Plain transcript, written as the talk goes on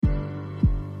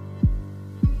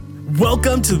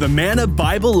Welcome to the Manna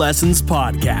Bible Lessons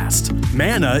Podcast.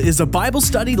 Manna is a Bible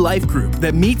study life group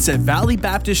that meets at Valley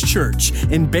Baptist Church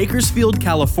in Bakersfield,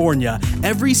 California,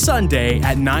 every Sunday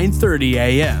at 9:30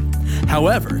 a.m.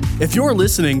 However, if you're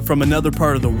listening from another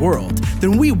part of the world,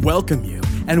 then we welcome you,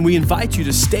 and we invite you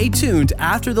to stay tuned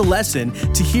after the lesson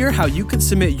to hear how you can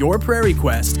submit your prayer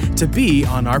request to be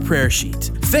on our prayer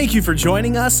sheet. Thank you for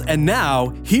joining us, and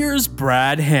now, here's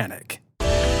Brad Hannock.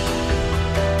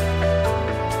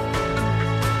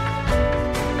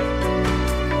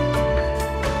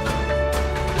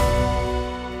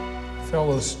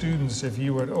 Fellow students, if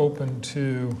you would open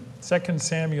to 2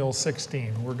 Samuel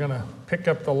 16. We're going to pick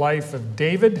up the life of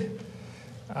David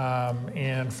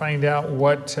and find out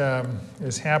what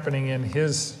is happening in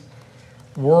his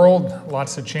world.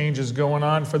 Lots of changes going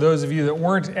on. For those of you that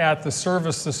weren't at the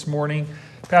service this morning,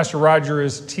 Pastor Roger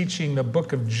is teaching the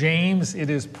book of James. It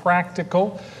is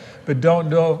practical, but don't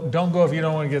go if you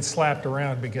don't want to get slapped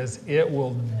around, because it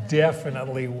will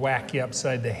definitely whack you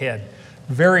upside the head.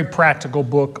 Very practical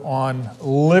book on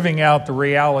living out the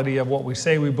reality of what we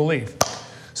say we believe.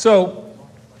 So,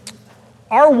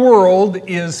 our world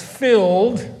is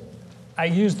filled, I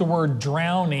use the word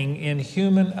drowning, in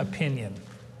human opinion.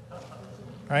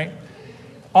 Right?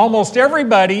 Almost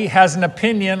everybody has an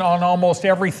opinion on almost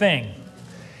everything.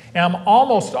 And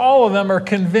almost all of them are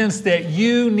convinced that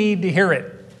you need to hear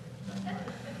it,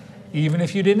 even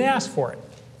if you didn't ask for it.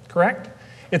 Correct?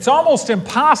 It's almost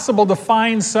impossible to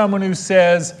find someone who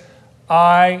says,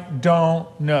 I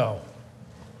don't know.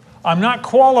 I'm not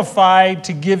qualified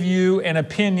to give you an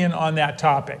opinion on that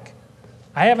topic.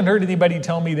 I haven't heard anybody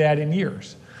tell me that in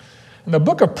years. And the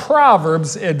book of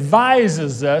Proverbs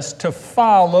advises us to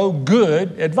follow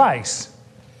good advice.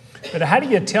 But how do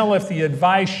you tell if the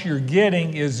advice you're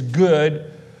getting is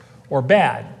good or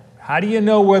bad? How do you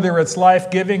know whether it's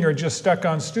life-giving or just stuck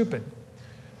on stupid?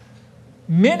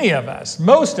 Many of us,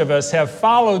 most of us, have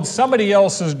followed somebody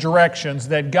else's directions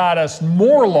that got us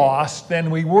more lost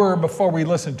than we were before we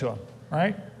listened to them,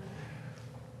 right?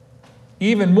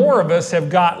 Even more of us have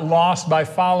got lost by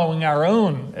following our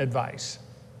own advice.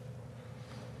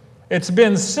 It's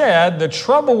been said the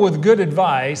trouble with good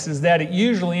advice is that it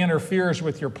usually interferes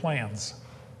with your plans.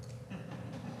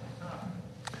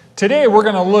 Today we're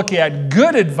going to look at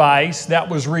good advice that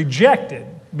was rejected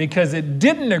because it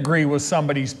didn't agree with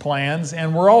somebody's plans,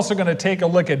 and we're also going to take a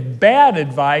look at bad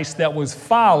advice that was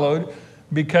followed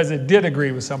because it did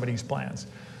agree with somebody's plans.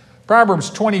 Proverbs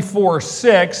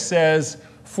 24:6 says,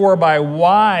 "For by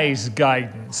wise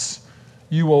guidance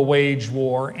you will wage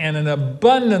war, and an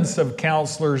abundance of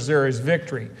counselors there is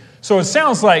victory." So it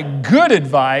sounds like good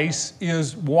advice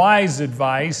is wise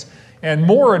advice, and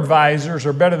more advisors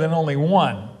are better than only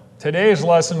one. Today's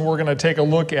lesson, we're going to take a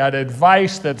look at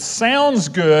advice that sounds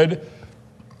good,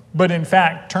 but in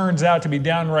fact turns out to be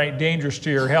downright dangerous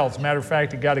to your health. As a matter of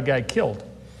fact, it got a guy killed.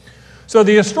 So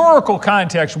the historical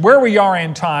context, where we are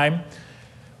in time,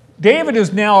 David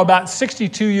is now about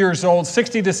 62 years old,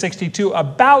 60 to 62.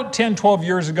 About 10, 12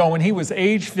 years ago, when he was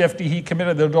age 50, he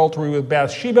committed adultery with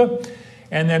Bathsheba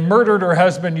and then murdered her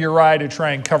husband Uriah to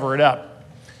try and cover it up.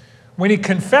 When he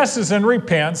confesses and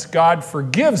repents, God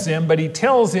forgives him, but he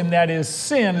tells him that his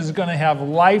sin is going to have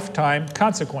lifetime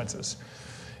consequences.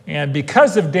 And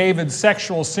because of David's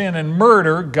sexual sin and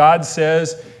murder, God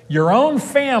says, your own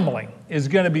family is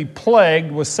going to be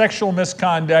plagued with sexual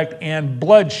misconduct and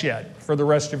bloodshed for the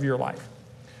rest of your life.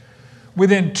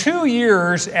 Within 2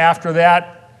 years after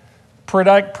that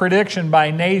prediction by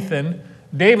Nathan,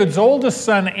 David's oldest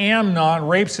son Amnon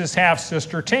rapes his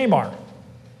half-sister Tamar.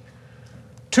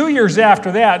 2 years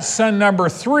after that, son number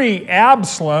 3,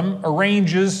 Absalom,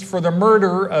 arranges for the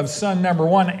murder of son number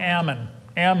 1,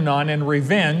 Amnon, in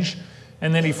revenge,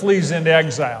 and then he flees into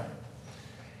exile.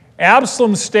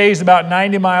 Absalom stays about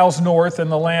 90 miles north in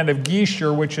the land of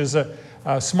Geshur, which is a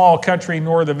small country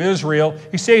north of Israel.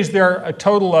 He stays there a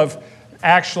total of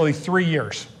actually 3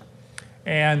 years.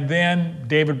 And then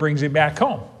David brings him back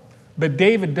home. But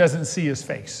David doesn't see his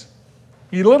face.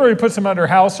 He literally puts him under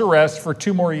house arrest for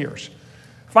 2 more years.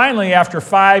 Finally, after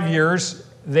 5 years,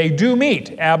 they do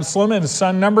meet. Absalom and his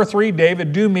son number 3,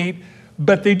 David, do meet,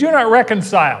 but they do not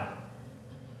reconcile.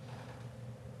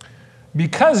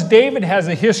 Because David has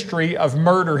a history of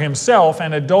murder himself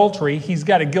and adultery, he's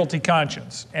got a guilty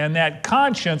conscience. And that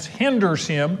conscience hinders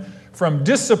him from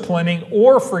disciplining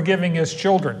or forgiving his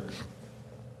children.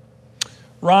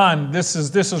 Ron, this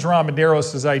is Ron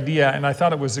Medeiros' idea, and I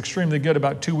thought it was extremely good.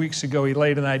 About 2 weeks ago, he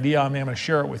laid an idea on me. I'm going to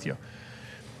share it with you.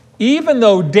 Even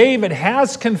though David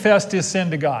has confessed his sin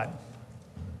to God,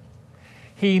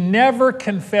 he never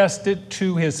confessed it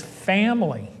to his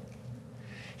family.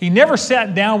 He never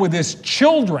sat down with his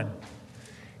children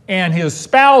and his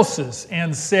spouses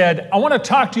and said, I want to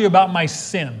talk to you about my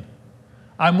sin.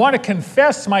 I want to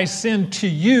confess my sin to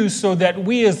you so that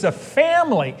we as a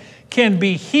family can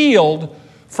be healed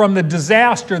from the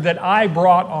disaster that I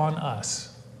brought on us.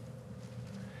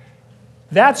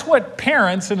 That's what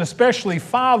parents, and especially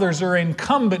fathers, are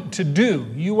incumbent to do.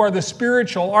 You are the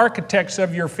spiritual architects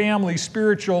of your family's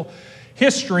spiritual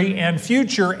history and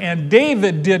future, and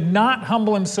David did not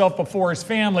humble himself before his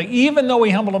family, even though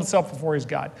he humbled himself before his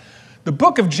God. The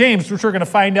book of James, which we're going to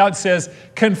find out, says,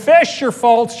 confess your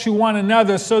faults to one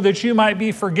another so that you might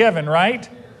be forgiven, right?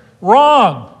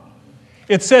 Wrong.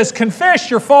 It says, confess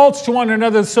your faults to one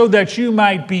another so that you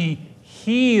might be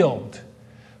healed.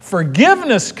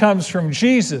 Forgiveness comes from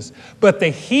Jesus, but the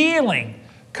healing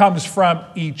comes from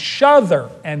each other,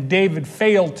 and David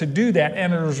failed to do that.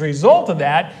 And as a result of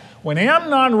that, when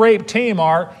Amnon raped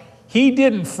Tamar, he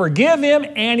didn't forgive him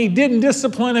and he didn't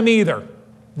discipline him either.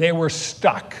 They were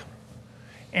stuck.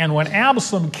 And when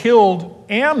Absalom killed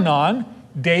Amnon,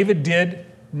 David did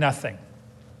nothing.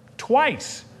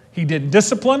 Twice. He didn't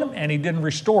discipline him and he didn't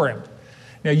restore him.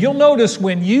 Now you'll notice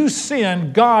when you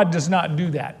sin, God does not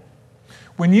do that.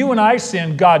 When you and I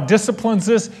sin, God disciplines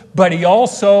us, but he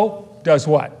also does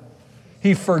what?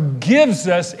 He forgives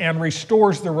us and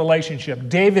restores the relationship.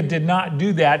 David did not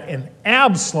do that, and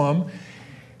Absalom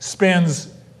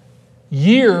spends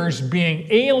years being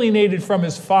alienated from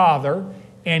his father,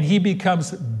 and he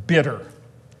becomes bitter.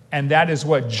 And that is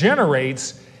what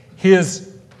generates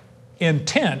his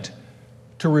intent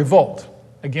to revolt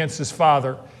against his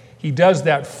father. He does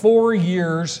that 4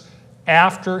 years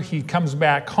after he comes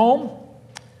back home.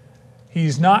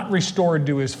 He's not restored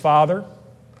to his father.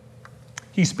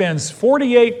 He spends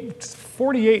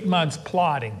 48 months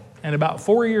plotting. And about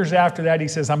 4 years after that, he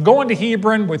says, I'm going to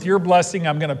Hebron with your blessing.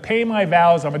 I'm going to pay my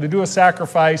vows. I'm going to do a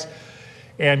sacrifice.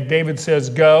 And David says,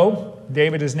 go.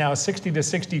 David is now 60 to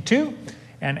 62.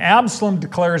 And Absalom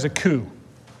declares a coup.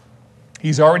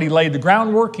 He's already laid the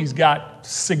groundwork. He's got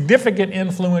significant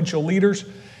influential leaders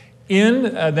in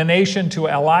the nation to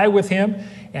ally with him.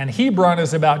 And Hebron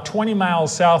is about 20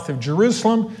 miles south of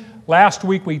Jerusalem. Last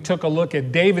week we took a look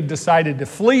at David decided to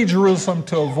flee Jerusalem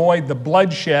to avoid the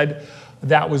bloodshed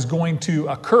that was going to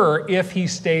occur if he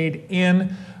stayed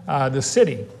in the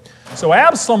city. So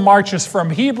Absalom marches from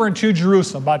Hebron to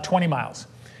Jerusalem, about 20 miles.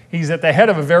 He's at the head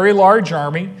of a very large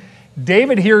army.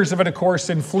 David hears of it, of course,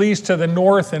 and flees to the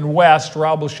north and west, where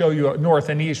I will show you, north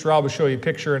and east, where I will show you a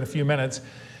picture in a few minutes.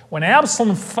 When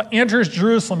Absalom enters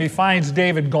Jerusalem, he finds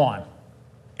David gone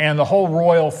and the whole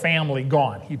royal family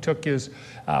gone. He took his,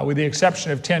 with the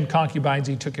exception of 10 concubines,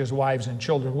 he took his wives and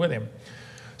children with him.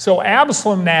 So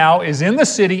Absalom now is in the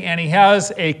city and he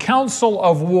has a council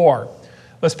of war.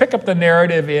 Let's pick up the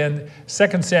narrative in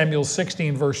 2 Samuel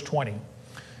 16, verse 20.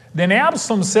 Then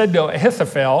Absalom said to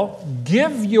Ahithophel,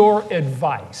 give your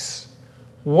advice.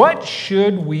 What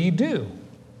should we do?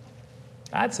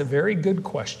 That's a very good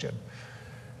question.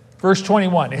 Verse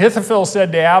 21, Ahithophel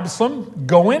said to Absalom,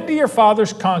 go into your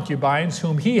father's concubines,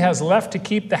 whom he has left to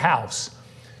keep the house.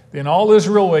 Then all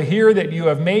Israel will hear that you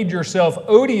have made yourself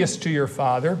odious to your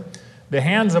father. The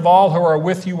hands of all who are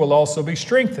with you will also be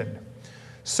strengthened.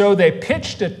 So they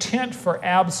pitched a tent for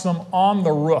Absalom on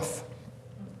the roof.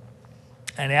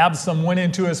 And Absalom went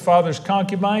into his father's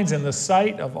concubines in the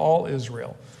sight of all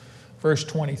Israel. Verse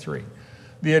 23.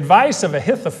 The advice of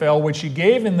Ahithophel, which he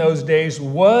gave in those days,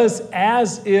 was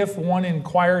as if one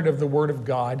inquired of the word of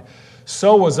God.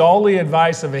 So was all the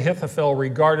advice of Ahithophel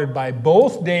regarded by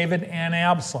both David and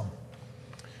Absalom.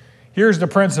 Here's the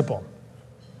principle.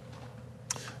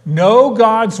 Know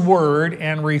God's word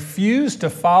and refuse to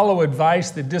follow advice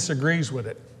that disagrees with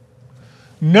it.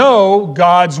 Know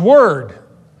God's word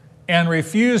and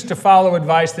refuse to follow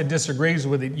advice that disagrees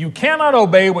with it. You cannot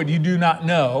obey what you do not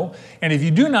know, and if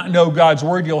you do not know God's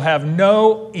word, you'll have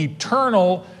no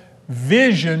eternal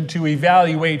vision to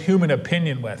evaluate human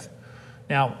opinion with.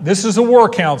 Now, this is a war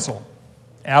council.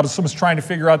 Absalom's trying to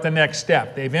figure out the next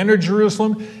step. They've entered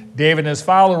Jerusalem. David and his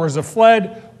followers have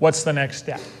fled. What's the next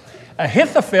step?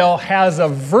 Ahithophel has a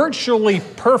virtually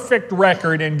perfect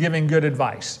record in giving good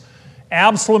advice.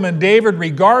 Absalom and David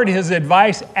regard his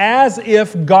advice as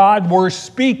if God were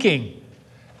speaking.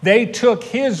 They took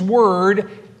his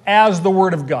word as the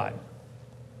word of God.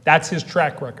 That's his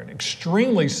track record.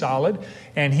 Extremely solid.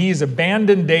 And he's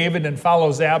abandoned David and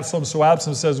follows Absalom. So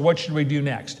Absalom says, what should we do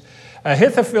next?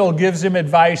 Ahithophel gives him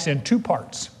advice in two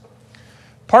parts.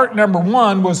 Part number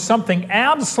one was something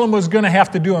Absalom was going to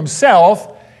have to do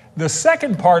himself. The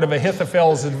second part of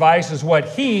Ahithophel's advice is what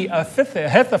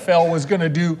Ahithophel was going to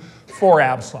do for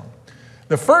Absalom.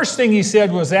 The first thing he said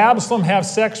was, Absalom, have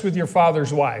sex with your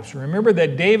father's wives. Remember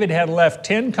that David had left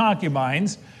 10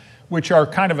 concubines, which are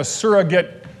kind of a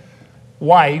surrogate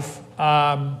wife.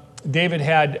 David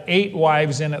had 8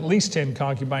 wives and at least 10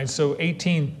 concubines, so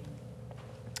 18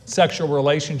 sexual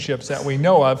relationships that we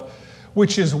know of,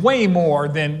 which is way more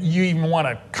than you even want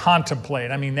to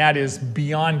contemplate. I mean, that is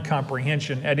beyond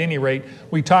comprehension. At any rate,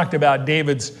 we talked about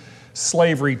David's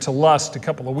slavery to lust a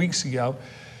couple of weeks ago.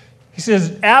 He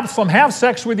says, Absalom, have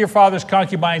sex with your father's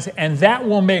concubines, and that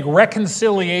will make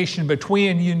reconciliation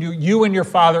between you and your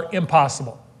father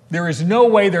impossible. There is no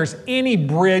way there's any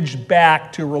bridge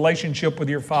back to a relationship with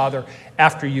your father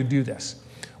after you do this.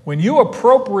 When you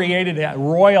appropriated a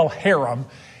royal harem,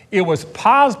 it was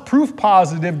proof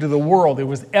positive to the world. It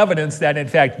was evidence that, in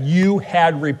fact, you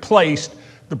had replaced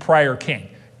the prior king.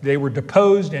 They were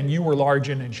deposed and you were large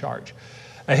and in charge.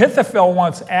 Ahithophel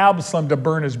wants Absalom to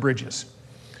burn his bridges.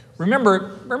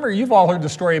 Remember, you've all heard the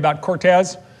story about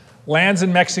Cortez, lands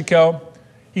in Mexico.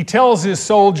 He tells his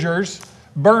soldiers,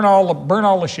 burn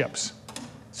all the ships.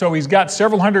 So he's got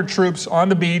several hundred troops on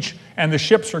the beach, and the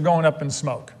ships are going up in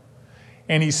smoke.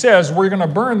 And he says, we're going to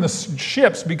burn the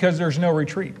ships because there's no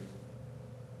retreat.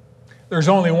 There's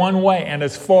only one way, and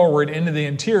it's forward into the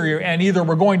interior, and either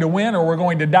we're going to win or we're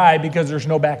going to die because there's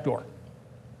no back door.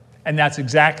 And that's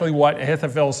exactly what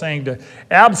Ahithophel is saying to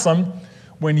Absalom.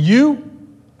 When you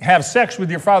have sex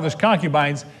with your father's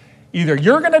concubines, either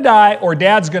you're going to die or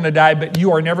dad's going to die, but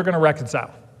you are never going to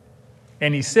reconcile.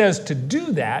 And he says to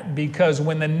do that because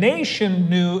when the nation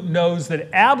knows that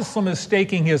Absalom is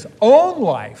staking his own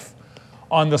life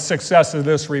on the success of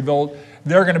this revolt,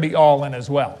 they're going to be all in as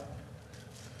well.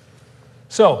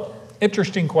 So,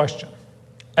 interesting question.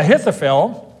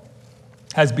 Ahithophel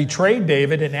has betrayed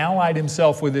David and allied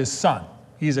himself with his son.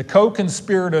 He's a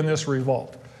co-conspirator in this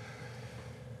revolt.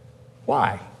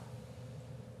 Why?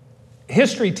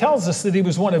 History tells us that he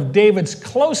was one of David's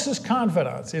closest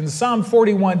confidants. In Psalm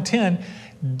 41:10,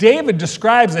 David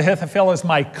describes Ahithophel as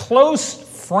my close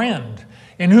friend,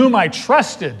 in whom I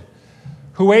trusted,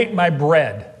 who ate my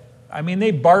bread. I mean,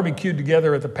 they barbecued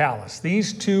together at the palace.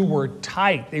 These two were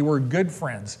tight. They were good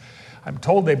friends. I'm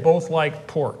told they both liked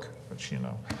pork, which, you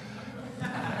know.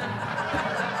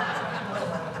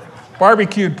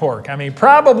 Barbecued pork. I mean,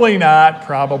 probably not,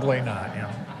 you know.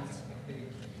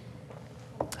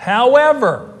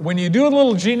 However, when you do a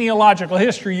little genealogical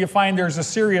history, you find there's a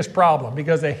serious problem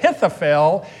because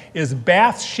Ahithophel is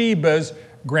Bathsheba's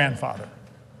grandfather.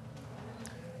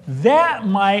 That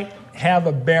might have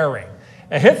a bearing.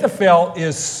 Ahithophel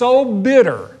is so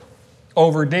bitter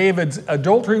over David's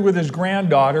adultery with his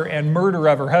granddaughter and murder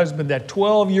of her husband that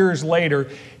 12 years later,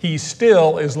 he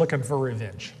still is looking for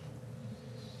revenge.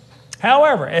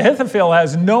 However, Ahithophel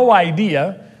has no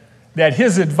idea that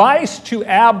his advice to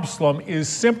Absalom is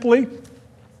simply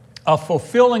a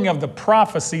fulfilling of the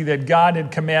prophecy that God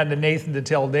had commanded Nathan to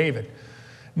tell David.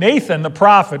 Nathan, the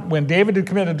prophet, when David had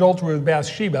committed adultery with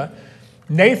Bathsheba,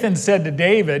 Nathan said to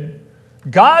David,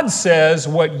 God says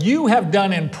what you have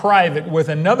done in private with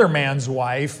another man's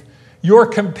wife, your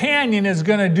companion is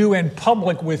going to do in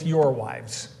public with your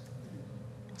wives.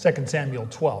 2 Samuel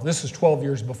 12. This is 12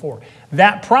 years before.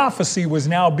 That prophecy was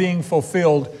now being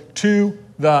fulfilled to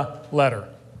the letter.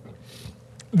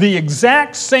 The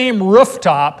exact same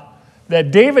rooftop that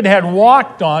David had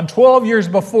walked on 12 years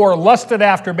before, lusted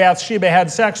after Bathsheba, had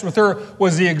sex with her,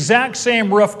 was the exact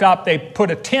same rooftop they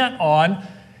put a tent on,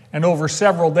 and over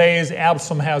several days,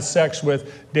 Absalom has sex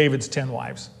with David's 10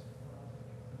 wives.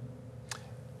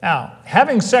 Now,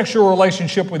 having sexual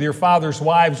relationship with your father's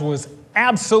wives was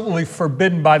absolutely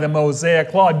forbidden by the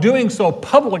Mosaic Law. Doing so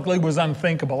publicly was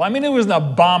unthinkable. I mean, it was an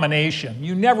abomination.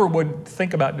 You never would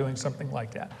think about doing something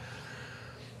like that.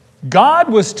 God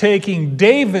was taking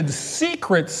David's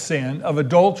secret sin of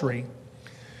adultery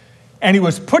and he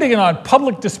was putting it on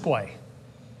public display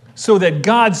so that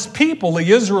God's people,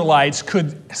 the Israelites,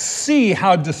 could see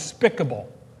how despicable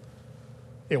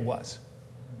it was.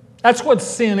 That's what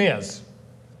sin is.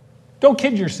 Don't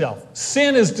kid yourself.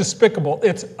 Sin is despicable.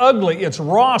 It's ugly. It's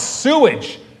raw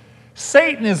sewage.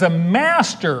 Satan is a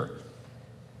master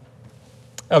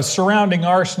of surrounding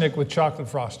arsenic with chocolate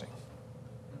frosting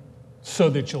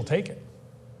so that you'll take it.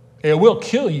 It will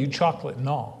kill you, chocolate and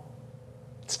all.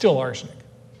 It's still arsenic.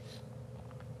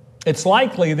 It's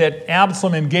likely that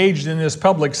Absalom engaged in this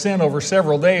public sin over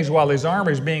several days while his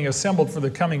army is being assembled for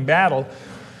the coming battle.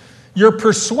 You're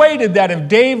persuaded that if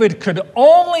David could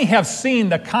only have seen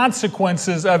the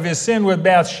consequences of his sin with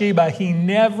Bathsheba, he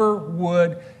never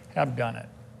would have done it.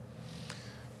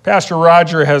 Pastor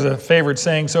Roger has a favorite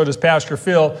saying, so does Pastor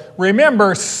Phil.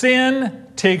 Remember, sin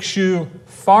takes you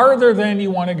farther than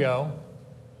you want to go,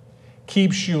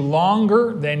 keeps you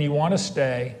longer than you want to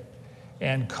stay,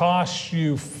 and costs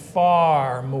you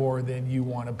far more than you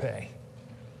want to pay.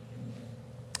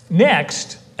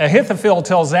 Next, Ahithophel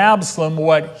tells Absalom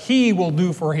what he will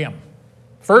do for him.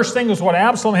 First thing is what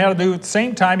Absalom had to do. At the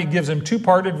same time, he gives him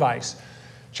two-part advice.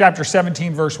 Chapter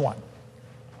 17, verse 1.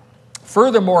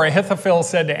 Furthermore, Ahithophel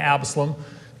said to Absalom,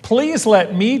 "Please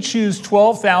let me choose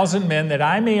 12,000 men that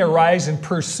I may arise and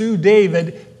pursue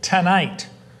David tonight.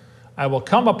 I will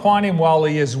come upon him while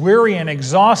he is weary and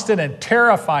exhausted and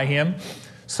terrify him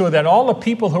so that all the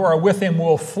people who are with him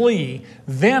will flee.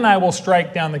 Then I will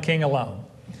strike down the king alone.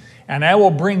 And I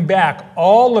will bring back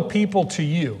all the people to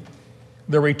you.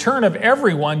 The return of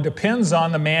everyone depends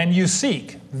on the man you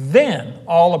seek. Then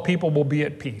all the people will be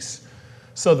at peace."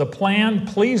 So the plan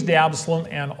pleased Absalom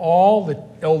and all the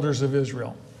elders of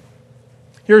Israel.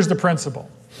 Here's the principle.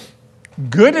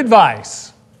 Good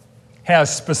advice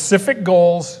has specific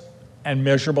goals and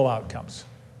measurable outcomes.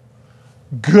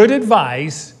 Good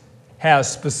advice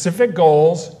has specific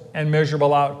goals and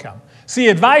measurable outcome. See,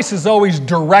 advice is always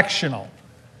directional.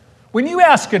 When you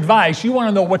ask advice, you want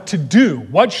to know what to do.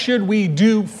 What should we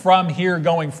do from here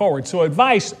going forward? So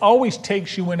advice always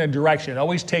takes you in a direction. It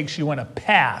always takes you in a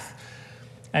path.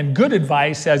 And good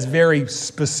advice has very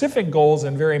specific goals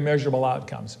and very measurable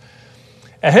outcomes.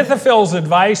 Ahithophel's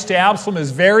advice to Absalom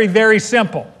is very, very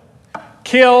simple.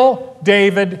 Kill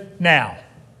David now.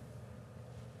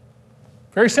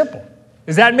 Very simple.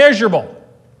 Is that measurable?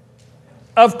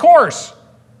 Of course.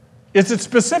 Is it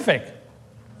specific?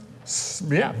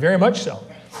 Yeah, very much so.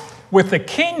 With the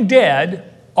king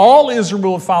dead, all Israel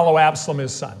will follow Absalom,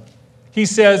 his son. He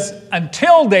says,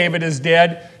 until David is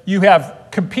dead, you have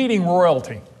competing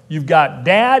royalty. You've got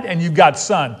dad and you've got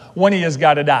son. One of you has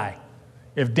got to die.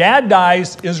 If dad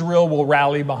dies, Israel will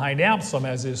rally behind Absalom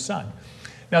as his son.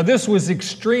 Now, this was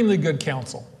extremely good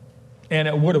counsel, and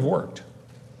it would have worked.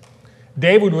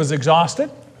 David was exhausted.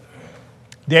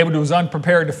 David was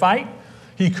unprepared to fight.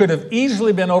 He could have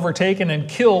easily been overtaken and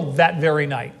killed that very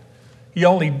night. He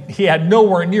had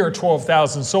nowhere near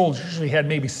 12,000 soldiers. He had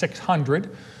maybe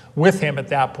 600 with him at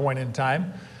that point in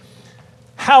time.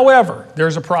 However,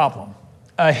 there's a problem.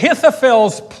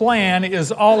 Ahithophel's plan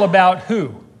is all about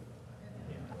who?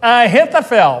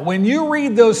 Ahithophel. When you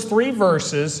read those 3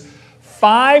 verses,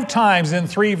 5 times in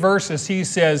 3 verses, he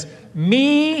says,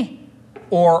 me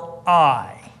or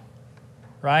I,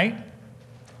 right?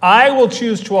 I will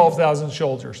choose 12,000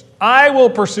 soldiers. I will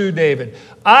pursue David.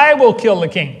 I will kill the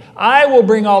king. I will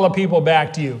bring all the people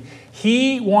back to you.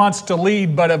 He wants to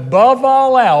lead, but above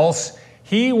all else,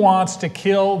 he wants to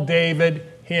kill David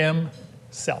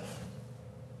himself.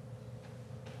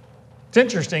 It's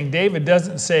interesting, David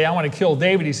doesn't say, I want to kill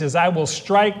David. He says, I will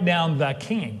strike down the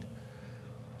king.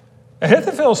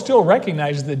 Ahithophel still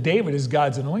recognizes that David is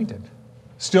God's anointed,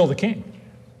 still the king.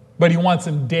 But he wants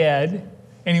him dead,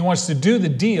 and he wants to do the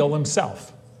deal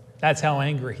himself. That's how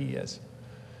angry he is.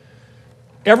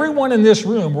 Everyone in this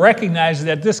room recognizes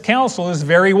that this counsel is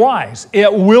very wise.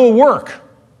 It will work.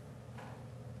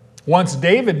 Once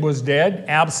David was dead,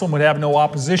 Absalom would have no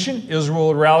opposition. Israel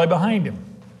would rally behind him.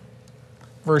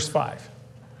 Verse 5.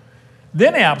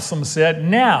 Then Absalom said,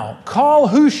 now call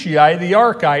Hushai the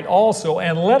Archite also,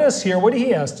 and let us hear what he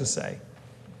has to say.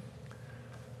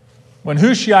 When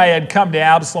Hushai had come to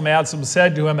Absalom, Absalom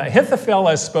said to him, Ahithophel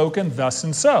has spoken thus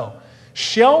and so.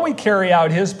 Shall we carry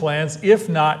out his plans? If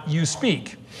not, you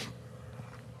speak.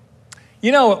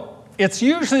 You know, it's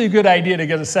usually a good idea to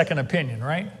get a second opinion,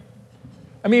 right?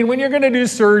 I mean, when you're going to do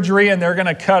surgery and they're going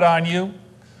to cut on you,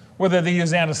 whether they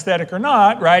use anesthetic or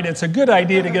not, right, it's a good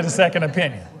idea to get a second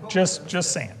opinion.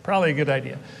 Just saying, probably a good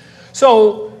idea.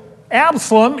 So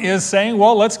Absalom is saying,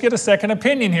 well, let's get a second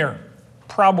opinion here.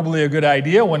 Probably a good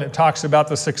idea when it talks about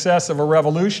the success of a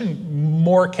revolution.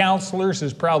 More counselors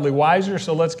is probably wiser,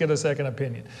 so let's get a second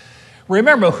opinion.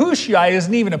 Remember, Hushai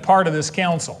isn't even a part of this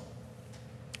council.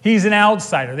 He's an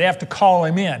outsider. They have to call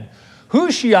him in.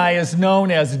 Hushai is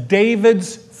known as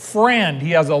David's friend.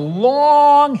 He has a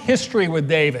long history with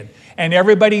David, and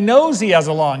everybody knows he has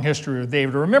a long history with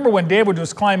David. Remember when David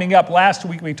was climbing up last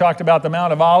week, we talked about the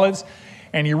Mount of Olives,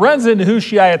 and he runs into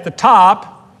Hushai at the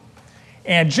top.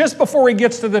 And just before he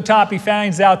gets to the top, he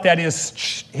finds out that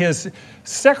his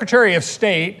Secretary of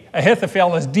State,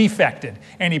 Ahithophel, is defected.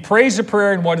 And he prays a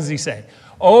prayer, and what does he say?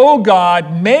 Oh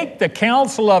God, make the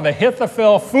counsel of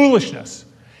Ahithophel foolishness.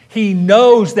 He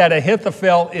knows that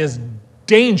Ahithophel is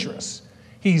dangerous.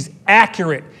 He's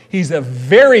accurate. He's a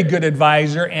very good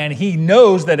advisor, and he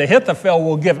knows that Ahithophel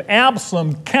will give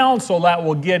Absalom counsel that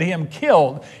will get him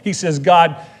killed. He says,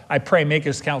 God, I pray, make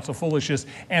his counsel foolishness.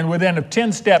 And within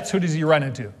 10 steps, who does he run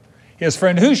into? his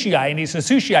friend Hushai, and he says,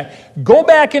 Hushai, go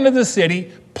back into the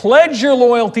city, pledge your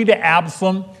loyalty to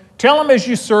Absalom, tell him as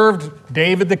you served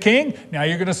David the king, now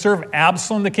you're going to serve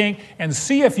Absalom the king, and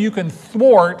see if you can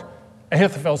thwart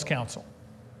Ahithophel's counsel.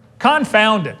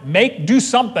 Confound it. Do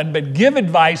something, but give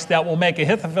advice that will make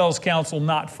Ahithophel's counsel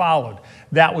not followed.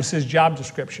 That was his job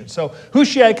description. So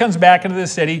Hushai comes back into the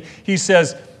city. He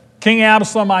says, King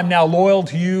Absalom, I'm now loyal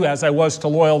to you as I was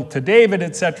loyal to David,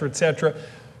 etc., etc.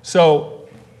 So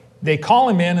they call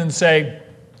him in and say,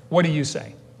 what do you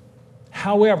say?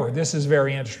 However, this is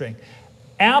very interesting.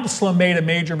 Absalom made a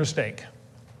major mistake.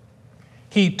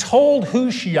 He told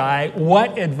Hushai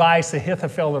what advice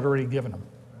Ahithophel had already given him.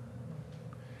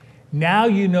 Now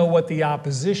you know what the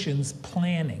opposition's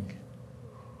planning.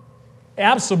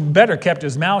 Absalom better kept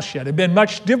his mouth shut. It had been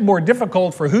much more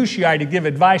difficult for Hushai to give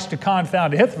advice to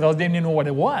confound Ahithophel. He didn't even know what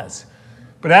it was.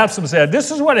 But Absalom said, this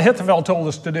is what Ahithophel told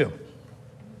us to do.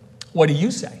 What do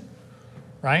you say?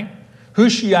 Right?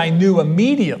 Hushai knew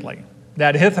immediately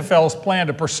that Ahithophel's plan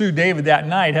to pursue David that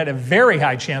night had a very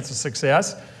high chance of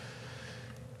success.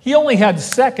 He only had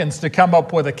seconds to come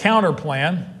up with a counter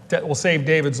plan that will save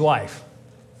David's life.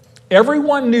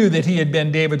 Everyone knew that he had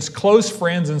been David's close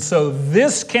friends, and so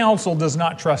this council does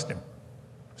not trust him.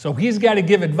 So he's got to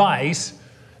give advice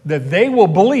that they will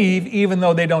believe even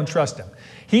though they don't trust him.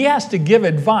 He has to give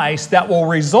advice that will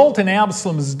result in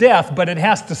Absalom's death, but it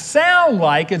has to sound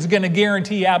like it's going to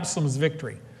guarantee Absalom's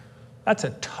victory. That's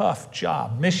a tough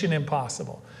job, mission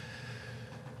impossible.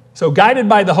 So guided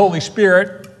by the Holy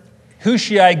Spirit,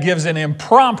 Hushai gives an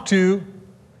impromptu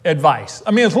advice.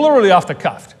 I mean, it's literally off the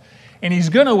cuff. And he's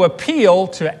going to appeal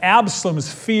to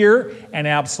Absalom's fear and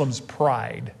Absalom's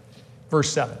pride.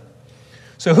 Verse 7.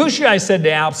 So Hushai said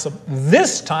to Absalom,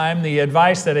 this time the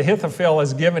advice that Ahithophel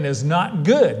has given is not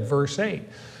good. Verse 8.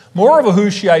 Moreover,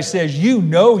 Hushai says, you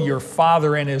know your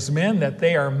father and his men, that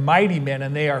they are mighty men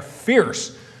and they are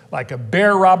fierce, like a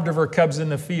bear robbed of her cubs in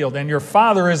the field. And your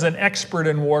father is an expert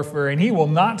in warfare, and he will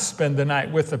not spend the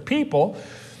night with the people.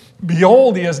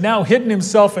 Behold, he has now hidden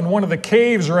himself in one of the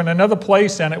caves or in another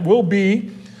place, and it will be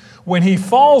when he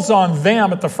falls on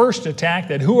them at the first attack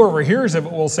that whoever hears of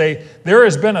it will say, there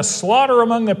has been a slaughter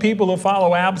among the people who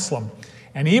follow Absalom.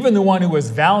 And even the one who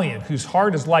is valiant, whose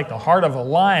heart is like the heart of a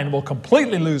lion, will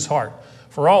completely lose heart.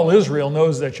 For all Israel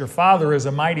knows that your father is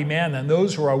a mighty man, and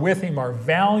those who are with him are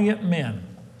valiant men.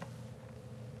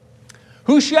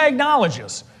 Hushai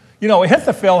acknowledges,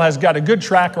 Ahithophel has got a good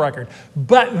track record,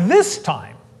 but this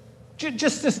time,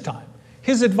 just this time,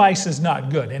 his advice is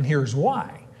not good, and here's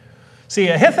why. See,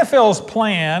 Ahithophel's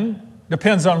plan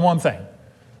depends on one thing.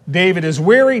 David is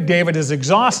weary, David is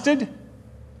exhausted,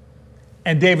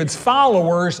 and David's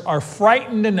followers are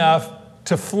frightened enough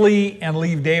to flee and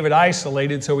leave David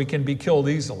isolated so he can be killed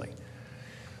easily.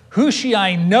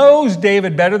 Hushai knows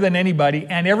David better than anybody,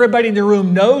 and everybody in the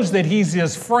room knows that he's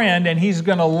his friend, and he's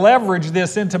going to leverage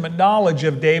this intimate knowledge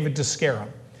of David to scare him.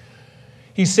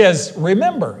 He says,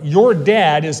 remember, your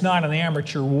dad is not an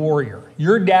amateur warrior.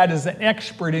 Your dad is an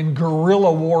expert in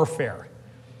guerrilla warfare.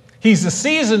 He's a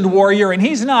seasoned warrior, and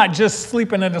he's not just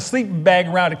sleeping in a sleeping bag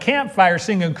around a campfire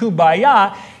singing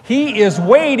Kumbaya. He is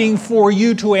waiting for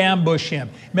you to ambush him.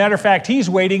 Matter of fact, he's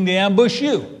waiting to ambush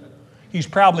you. He's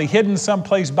probably hidden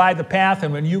someplace by the path,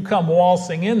 and when you come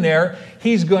waltzing in there,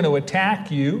 he's going to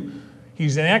attack you.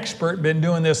 He's an expert, been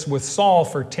doing this with Saul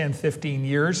for 10, 15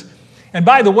 years. And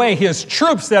by the way, his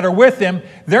troops that are with him,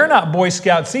 they're not Boy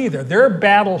Scouts either. They're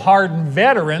battle-hardened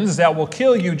veterans that will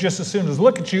kill you just as soon as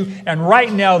look at you. And right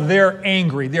now, they're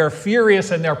angry. They're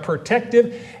furious and they're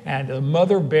protective. And the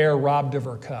mother bear robbed of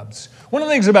her cubs. One of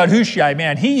the things about Hushai,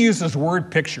 man, he uses word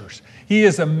pictures. He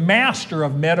is a master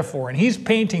of metaphor. And he's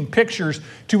painting pictures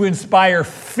to inspire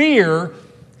fear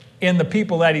in the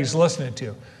people that he's listening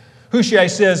to. Hushai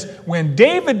says, when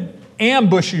David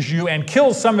ambushes you and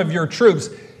kills some of your troops,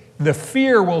 the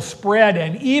fear will spread,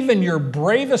 and even your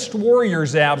bravest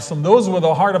warriors, Absalom, those with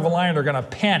the heart of a lion, are going to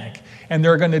panic, and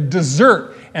they're going to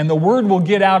desert, and the word will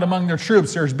get out among their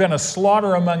troops. There's been a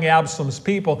slaughter among Absalom's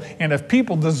people, and if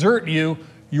people desert you,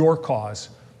 your cause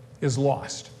is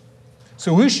lost.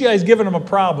 So Hushai's given him a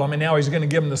problem, and now he's going to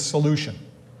give him the solution.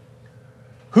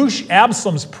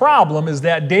 Absalom's problem is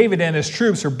that David and his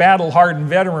troops are battle-hardened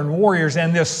veteran warriors,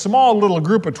 and this small little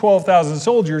group of 12,000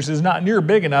 soldiers is not near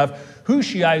big enough.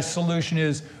 Hushai's solution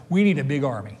is, we need a big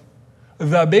army.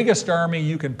 The biggest army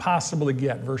you can possibly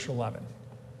get, verse 11.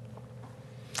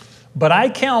 But I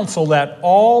counsel that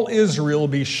all Israel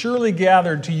be surely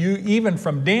gathered to you, even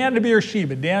from Dan to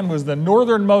Beersheba. Dan was the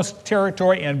northernmost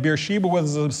territory, and Beersheba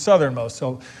was the southernmost.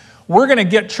 So we're going to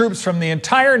get troops from the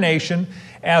entire nation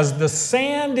as the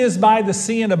sand is by the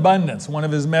sea in abundance, one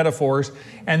of his metaphors,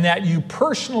 and that you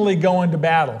personally go into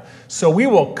battle. So we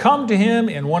will come to him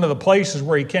in one of the places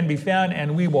where he can be found,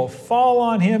 and we will fall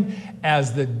on him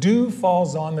as the dew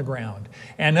falls on the ground.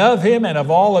 And of him and of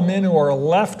all the men who are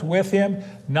left with him,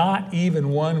 not even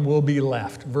one will be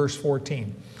left. Verse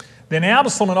 14. Then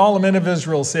Absalom and all the men of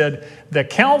Israel said, the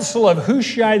counsel of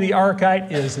Hushai the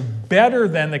Archite is better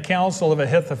than the counsel of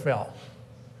Ahithophel.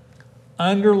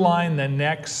 Underline the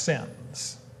next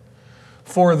sentence.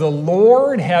 For the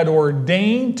Lord had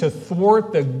ordained to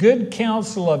thwart the good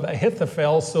counsel of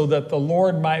Ahithophel so that the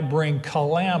Lord might bring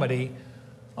calamity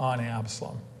on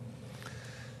Absalom.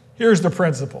 Here's the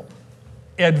principle.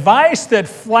 Advice that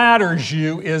flatters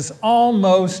you is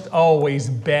almost always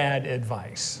bad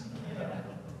advice.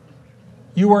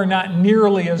 You are not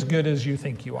nearly as good as you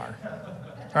think you are.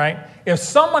 Right? If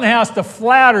someone has to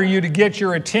flatter you to get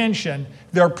your attention,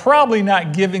 they're probably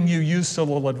not giving you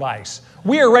useful advice.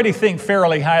 We already think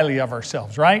fairly highly of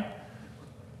ourselves, right?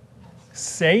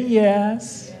 Say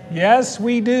yes. Yes,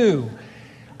 we do.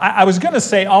 I was going to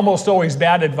say almost always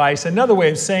bad advice. Another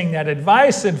way of saying that,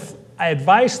 advice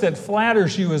that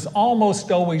flatters you is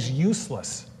almost always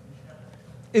useless.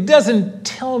 It doesn't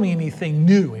tell me anything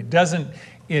new. It doesn't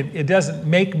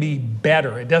make me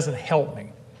better. It doesn't help me.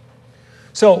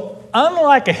 So,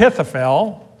 unlike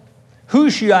Ahithophel,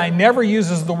 Hushai never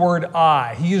uses the word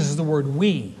I. He uses the word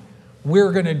we.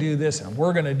 We're going to do this, and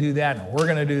we're going to do that, and we're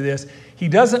going to do this. He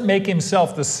doesn't make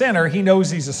himself the center. He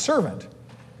knows he's a servant.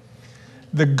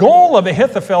 The goal of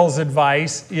Ahithophel's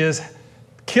advice is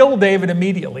kill David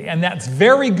immediately, and that's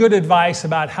very good advice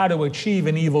about how to achieve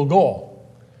an evil goal.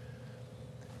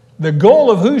 The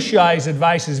goal of Hushai's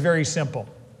advice is very simple.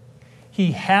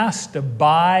 He has to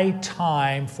buy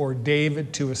time for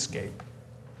David to escape.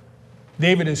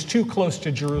 David is too close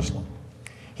to Jerusalem.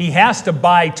 He has to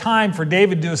buy time for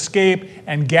David to escape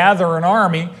and gather an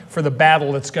army for the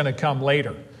battle that's going to come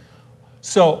later.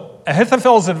 So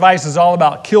Ahithophel's advice is all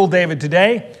about kill David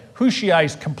today.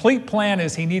 Hushai's complete plan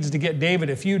is he needs to get David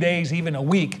a few days, even a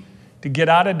week, to get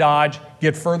out of Dodge,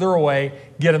 get further away,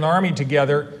 get an army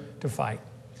together to fight.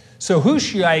 So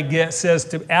Hushai says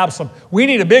to Absalom, we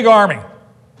need a big army.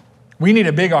 We need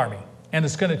a big army. And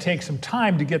it's going to take some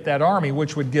time to get that army,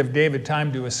 which would give David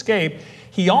time to escape.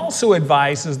 He also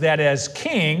advises that as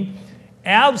king,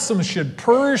 Absalom should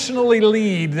personally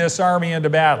lead this army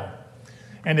into battle.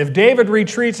 And if David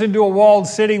retreats into a walled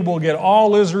city, we'll get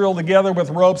all Israel together with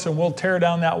ropes and we'll tear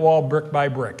down that wall brick by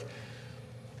brick.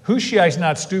 Hushai's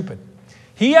not stupid.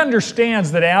 He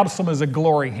understands that Absalom is a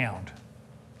glory hound.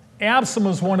 Absalom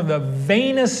is one of the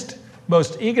vainest,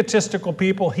 most egotistical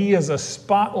people. He is a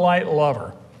spotlight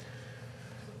lover.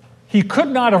 He could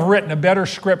not have written a better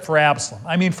script for Absalom.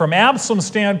 I mean, from Absalom's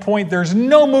standpoint, there's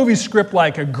no movie script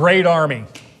like a great army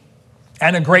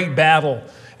and a great battle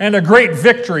and a great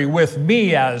victory with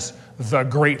me as the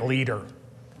great leader.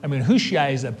 I mean, Hushai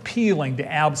is appealing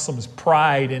to Absalom's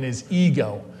pride and his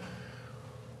ego.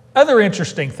 Other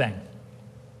interesting thing.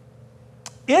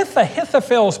 If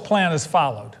Ahithophel's plan is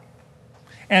followed,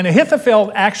 and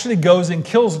Ahithophel actually goes and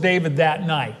kills David that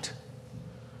night,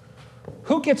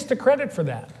 who gets the credit for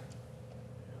that?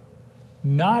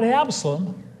 Not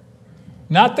Absalom,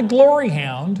 not the glory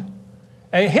hound.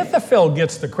 Ahithophel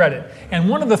gets the credit. And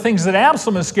one of the things that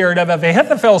Absalom is scared of, if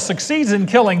Ahithophel succeeds in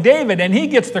killing David and he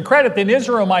gets the credit, then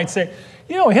Israel might say,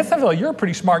 you know, Ahithophel, you're a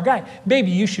pretty smart guy. Maybe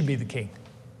you should be the king.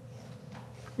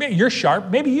 You're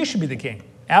sharp. Maybe you should be the king.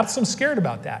 Absalom's scared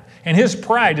about that. And his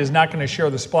pride is not going to share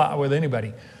the spot with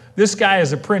anybody. This guy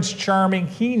is a Prince Charming.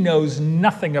 He knows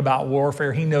nothing about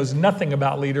warfare. He knows nothing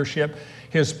about leadership.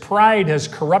 His pride has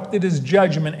corrupted his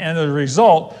judgment, and as a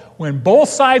result, when both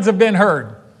sides have been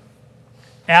heard,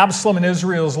 Absalom and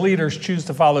Israel's leaders choose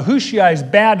to follow Hushai's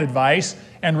bad advice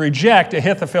and reject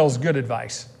Ahithophel's good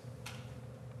advice.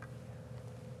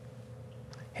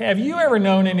 Have you ever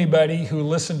known anybody who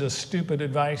listened to stupid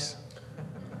advice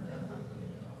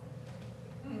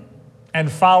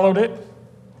and followed it?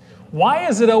 Why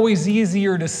is it always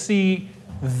easier to see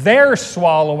they're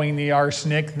swallowing the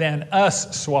arsenic than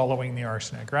us swallowing the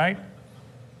arsenic, right?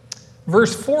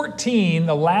 Verse 14,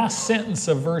 the last sentence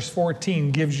of verse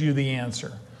 14 gives you the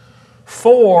answer.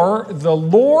 For the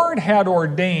Lord had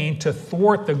ordained to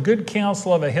thwart the good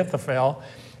counsel of Ahithophel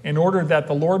in order that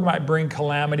the Lord might bring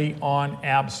calamity on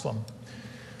Absalom.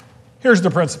 Here's the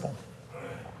principle.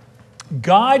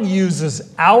 God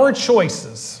uses our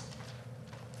choices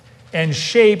and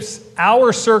shapes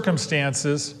our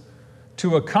circumstances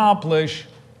to accomplish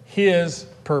His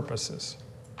purposes.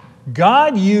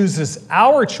 God uses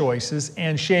our choices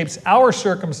and shapes our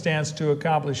circumstance to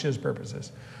accomplish His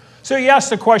purposes. So you ask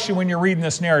the question when you're reading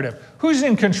this narrative, who's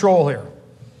in control here?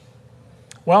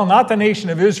 Well, not the nation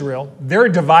of Israel. They're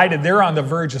divided. They're on the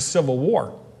verge of civil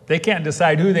war. They can't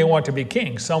decide who they want to be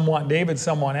king. Some want David,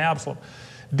 some want Absalom.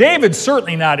 David's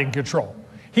certainly not in control.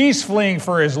 He's fleeing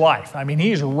for his life. I mean,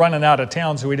 he's running out of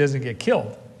town so he doesn't get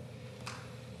killed.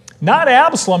 Not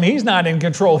Absalom. He's not in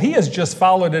control. He has just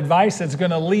followed advice that's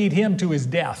going to lead him to his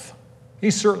death.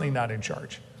 He's certainly not in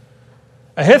charge.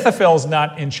 Ahithophel's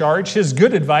not in charge. His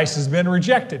good advice has been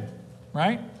rejected,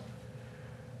 right?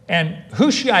 And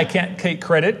Hushai can't take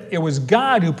credit. It was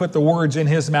God who put the words in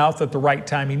his mouth at the right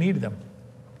time he needed them.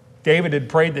 David had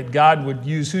prayed that God would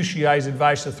use Hushai's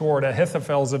advice to thwart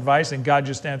Ahithophel's advice, and God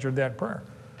just answered that prayer.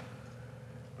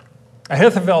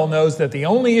 Ahithophel knows that the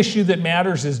only issue that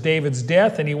matters is David's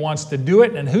death, and he wants to do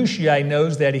it, and Hushai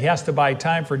knows that he has to buy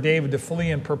time for David to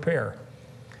flee and prepare.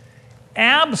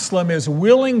 Absalom is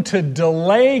willing to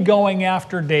delay going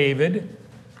after David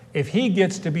if he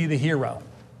gets to be the hero.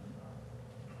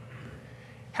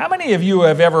 How many of you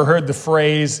have ever heard the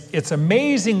phrase, it's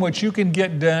amazing what you can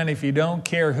get done if you don't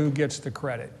care who gets the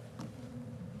credit?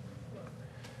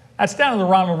 That's down in the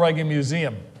Ronald Reagan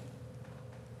Museum.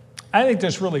 I think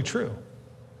that's really true.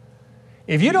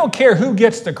 If you don't care who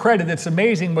gets the credit, it's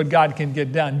amazing what God can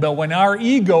get done. But when our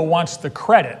ego wants the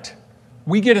credit,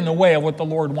 we get in the way of what the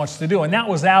Lord wants to do. And that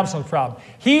was Absalom's problem.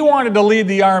 He wanted to lead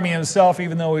the army himself,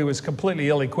 even though he was completely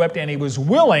ill-equipped, and he was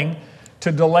willing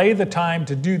to delay the time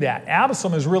to do that.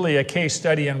 Absalom is really a case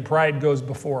study in pride goes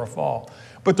before a fall.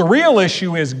 But the real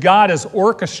issue is God is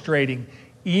orchestrating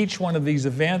each one of these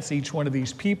events, each one of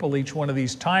these people, each one of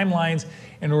these timelines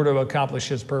in order to accomplish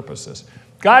His purposes.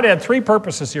 God had three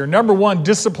purposes here. Number one,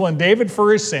 discipline David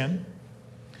for his sin.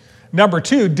 Number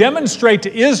two, demonstrate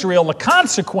to Israel the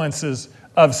consequences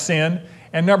of sin.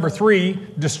 And number three,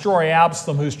 destroy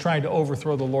Absalom, who's trying to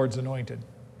overthrow the Lord's anointed.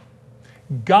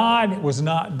 God was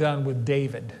not done with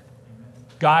David.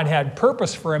 God had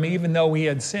purpose for him even though he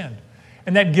had sinned.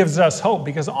 And that gives us hope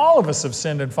because all of us have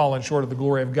sinned and fallen short of the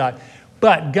glory of God.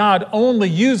 But God only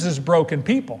uses broken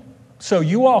people. So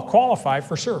you all qualify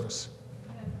for service.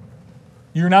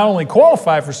 You're not only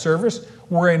qualified for service,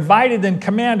 we're invited and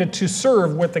commanded to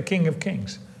serve with the King of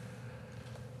Kings.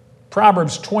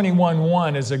 Proverbs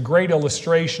 21:1 is a great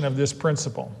illustration of this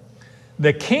principle.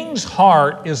 The king's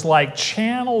heart is like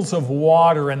channels of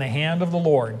water in the hand of the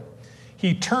Lord.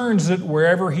 He turns it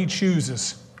wherever he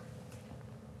chooses.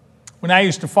 When I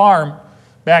used to farm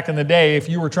back in the day, if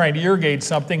you were trying to irrigate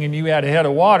something and you had a head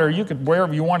of water, you could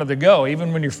wherever you wanted to go.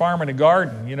 Even when you're farming a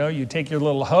garden, you take your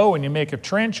little hoe and you make a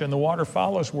trench and the water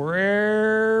follows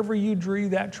wherever you drew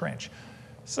that trench.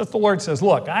 So the Lord says,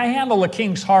 look, I handle the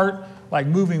king's heart like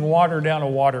moving water down a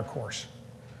water course.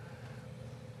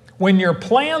 When your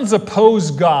plans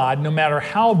oppose God, no matter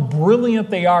how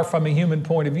brilliant they are from a human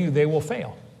point of view, they will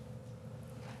fail.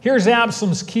 Here's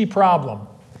Absalom's key problem.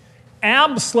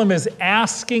 Absalom is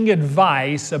asking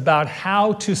advice about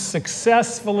how to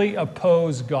successfully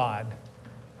oppose God.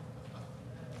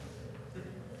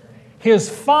 His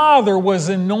father was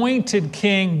anointed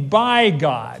king by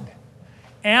God.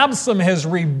 Absalom has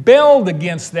rebelled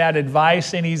against that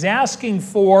advice, and he's asking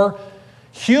for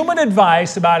human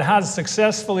advice about how to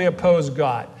successfully oppose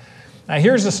God. Now,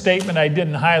 here's a statement I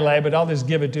didn't highlight, but I'll just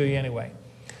give it to you anyway.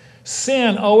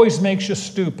 Sin always makes you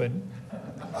stupid.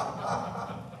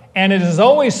 And it is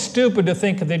always stupid to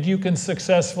think that you can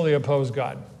successfully oppose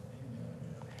God.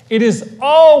 It is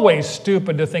always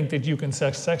stupid to think that you can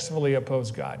successfully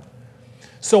oppose God.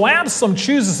 So Absalom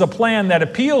chooses a plan that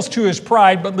appeals to his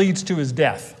pride but leads to his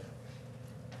death.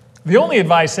 The only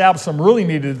advice Absalom really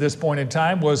needed at this point in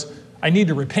time was, I need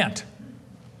to repent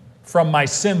from my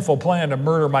sinful plan to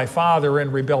murder my father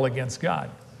and rebel against God.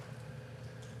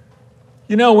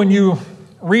 When you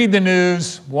read the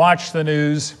news, watch the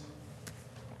news,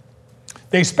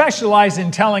 they specialize in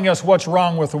telling us what's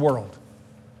wrong with the world,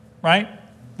 right?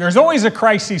 There's always a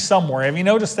crisis somewhere. Have you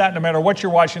noticed that? No matter what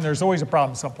you're watching, there's always a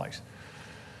problem someplace.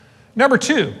 Number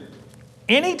two,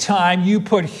 anytime you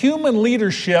put human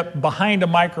leadership behind a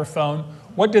microphone,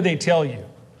 what do they tell you?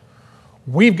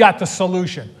 We've got the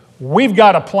solution. We've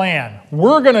got a plan.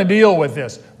 We're going to deal with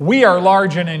this. We are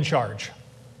large and in charge.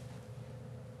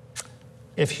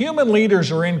 If human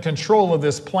leaders are in control of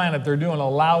this planet, they're doing a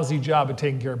lousy job of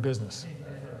taking care of business.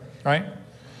 Right?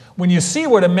 When you see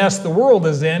what a mess the world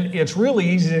is in, it's really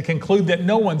easy to conclude that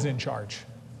no one's in charge.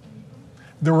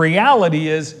 The reality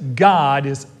is God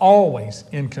is always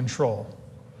in control.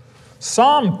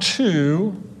 Psalm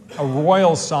 2, a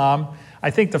royal psalm, I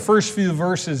think the first few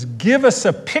verses give us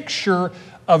a picture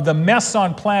of the mess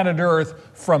on planet Earth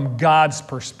from God's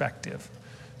perspective.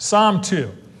 Psalm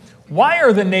 2. Why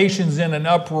are the nations in an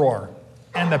uproar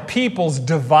and the peoples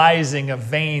devising a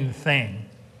vain thing?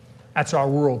 That's our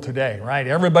world today, right?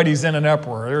 Everybody's in an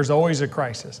uproar. There's always a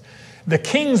crisis. The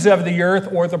kings of the earth,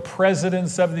 or the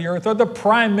presidents of the earth, or the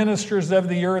prime ministers of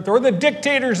the earth, or the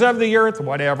dictators of the earth,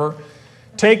 whatever,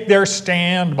 take their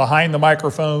stand behind the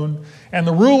microphone, and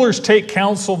the rulers take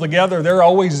counsel together. They're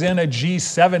always in a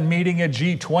G7 meeting, a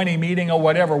G20 meeting, or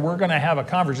whatever. We're going to have a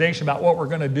conversation about what we're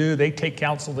going to do. They take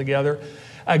counsel together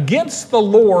against the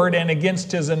Lord and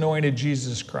against his anointed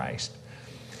Jesus Christ.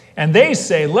 And they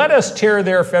say, let us tear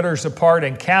their fetters apart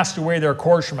and cast away their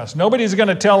cords from us. Nobody's going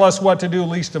to tell us what to do,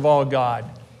 least of all God.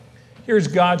 Here's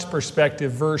God's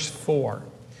perspective, verse 4.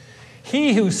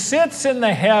 He who sits in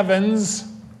the heavens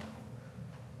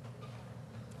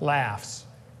laughs.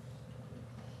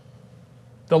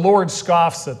 The Lord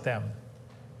scoffs at them.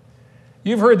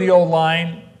 You've heard the old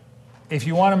line, if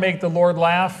you want to make the Lord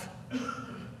laugh,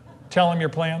 tell him your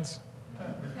plans.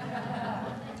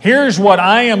 Here's what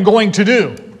I am going to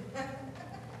do.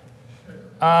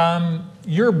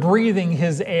 You're breathing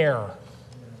his air.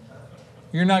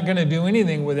 You're not going to do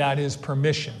anything without his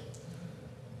permission.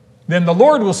 Then the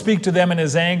Lord will speak to them in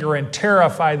his anger and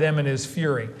terrify them in his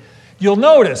fury. You'll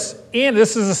notice, and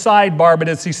this is a sidebar, but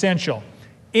it's essential.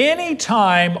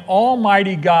 Anytime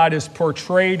Almighty God is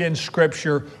portrayed in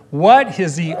Scripture, what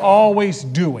is he always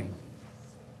doing?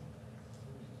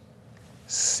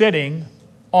 Sitting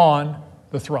on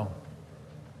the throne.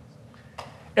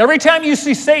 Every time you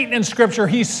see Satan in Scripture,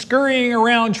 he's scurrying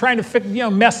around trying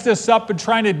to mess this up and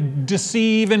trying to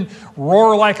deceive and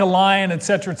roar like a lion,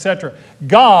 etc., etc.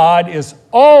 God is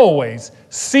always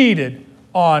seated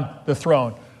on the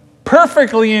throne,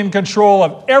 perfectly in control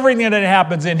of everything that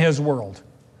happens in his world.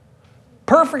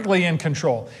 Perfectly in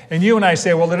control. And you and I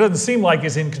say, well, it doesn't seem like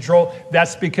he's in control.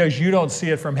 That's because you don't see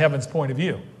it from heaven's point of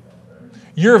view.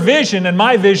 Your vision and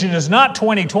my vision is not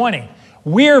 20/20.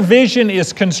 Our vision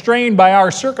is constrained by our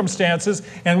circumstances,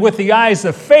 and with the eyes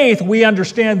of faith, we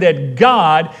understand that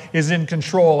God is in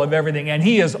control of everything, and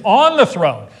he is on the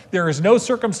throne. There is no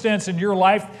circumstance in your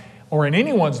life or in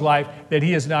anyone's life that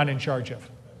he is not in charge of.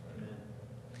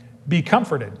 Be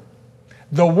comforted.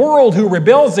 The world who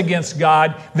rebels against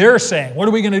God, they're saying, what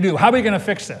are we going to do? How are we going to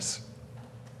fix this?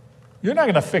 You're not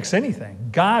going to fix anything.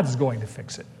 God's going to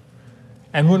fix it.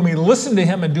 And when we listen to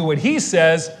him and do what he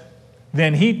says,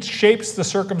 then he shapes the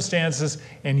circumstances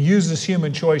and uses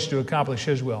human choice to accomplish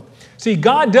his will. See,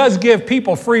 God does give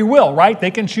people free will, right?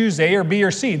 They can choose A or B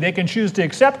or C. They can choose to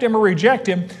accept him or reject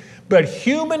him, but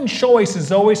human choice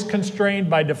is always constrained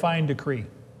by divine decree.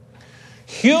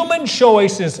 Human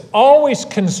choice is always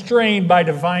constrained by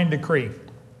divine decree.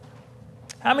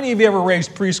 How many of you ever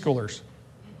raised preschoolers?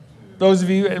 Those of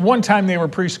you, at one time they were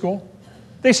preschool.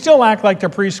 They still act like they're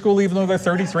preschool even though they're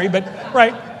 33, but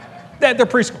right, they're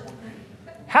preschool.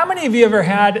 How many of you ever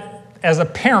had, as a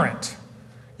parent,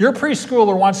 your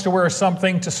preschooler wants to wear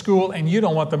something to school and you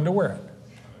don't want them to wear it?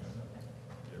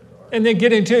 And then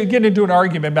get into an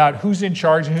argument about who's in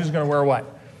charge and who's going to wear what.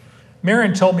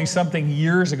 Marion told me something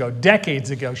years ago,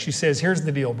 decades ago. She says, here's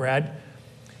the deal, Brad.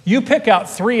 You pick out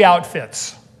 3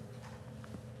 outfits,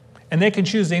 and they can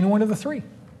choose any one of the 3.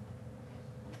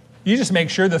 You just make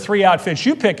sure the 3 outfits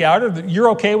you pick out, you're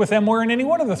okay with them wearing any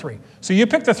one of the 3. So you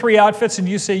pick the 3 outfits, and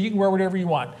you say you can wear whatever you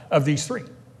want of these 3.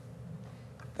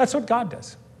 That's what God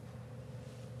does.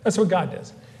 That's what God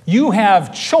does. You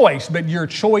have choice, but your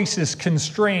choice is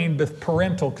constrained with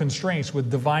parental constraints, with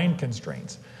divine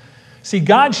constraints. See,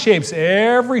 God shapes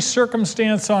every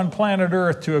circumstance on planet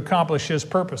Earth to accomplish his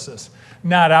purposes,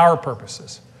 not our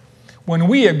purposes. When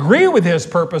we agree with his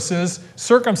purposes,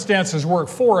 circumstances work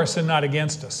for us and not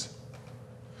against us.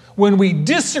 When we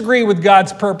disagree with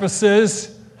God's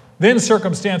purposes, then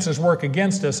circumstances work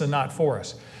against us and not for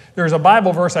us. There's a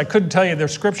Bible verse, I couldn't tell you the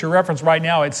scripture reference right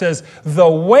now. It says, the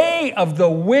way of the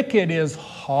wicked is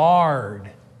hard,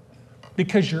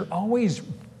 because you're always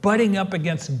butting up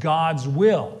against God's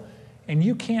will. And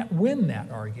you can't win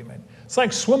that argument. It's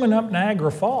like swimming up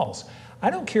Niagara Falls. I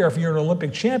don't care if you're an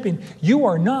Olympic champion, you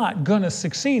are not going to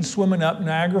succeed swimming up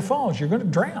Niagara Falls. You're going to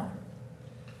drown.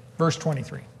 Verse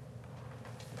 23.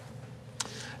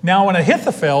 Now when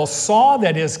Ahithophel saw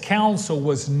that his counsel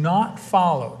was not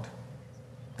followed,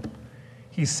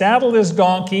 he saddled his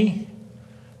donkey.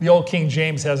 The old King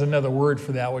James has another word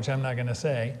for that, which I'm not going to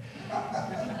say.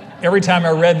 Every time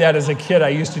I read that as a kid, I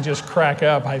used to just crack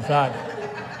up. I thought,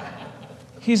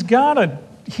 he's got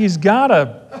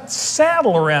a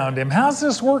saddle around him. How's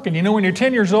this working? You know, when you're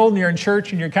 10 years old and you're in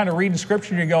church and you're kind of reading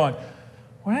scripture and you're going,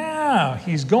 wow,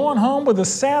 he's going home with a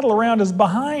saddle around his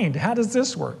behind. How does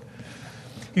this work?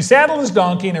 He saddled his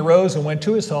donkey and arose and went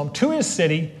to his home, to his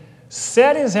city,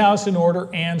 set his house in order,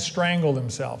 and strangled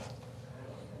himself.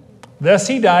 Thus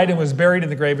he died and was buried in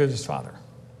the grave of his father.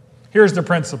 Here's the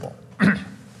principle.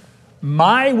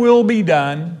 My will be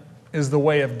done is the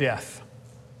way of death.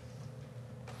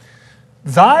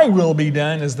 Thy will be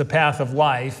done is the path of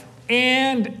life,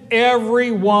 and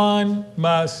everyone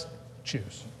must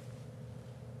choose.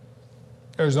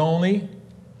 There's only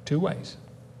two ways.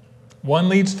 One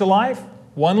leads to life,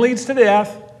 one leads to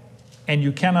death, and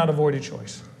you cannot avoid a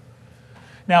choice.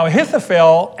 Now,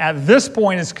 Ahithophel at this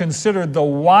point is considered the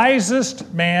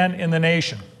wisest man in the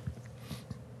nation.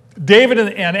 David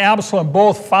and Absalom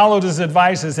both followed his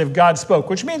advice as if God spoke,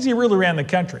 which means he really ran the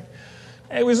country.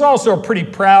 He was also a pretty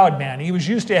proud man. He was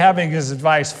used to having his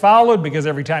advice followed because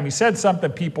every time he said something,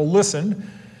 people listened.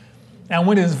 And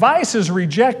when his advice is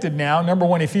rejected now, number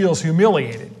one, he feels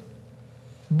humiliated.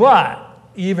 But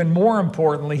even more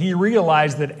importantly, he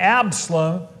realized that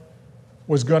Absalom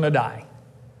was going to die.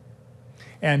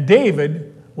 And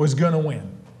David was going to win.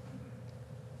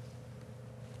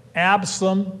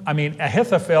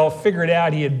 Ahithophel figured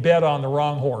out he had bet on the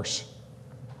wrong horse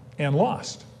and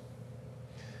lost.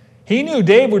 He knew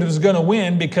David was going to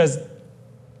win because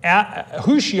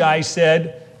Hushai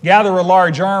said, gather a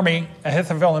large army.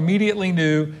 Ahithophel immediately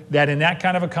knew that in that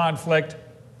kind of a conflict,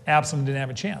 Absalom didn't have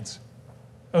a chance.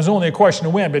 It was only a question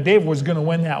of win, but David was going to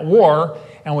win that war.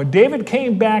 And when David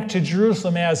came back to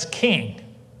Jerusalem as king,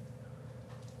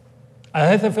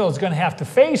 Ahithophel was going to have to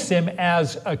face him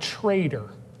as a traitor.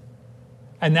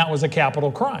 And that was a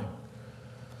capital crime.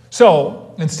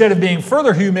 So instead of being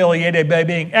further humiliated by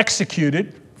being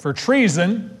executed for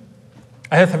treason,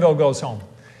 Ahithophel goes home.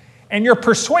 And you're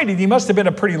persuaded he must have been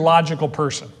a pretty logical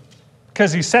person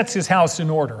because he sets his house in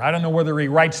order. I don't know whether he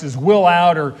writes his will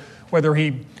out or whether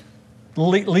he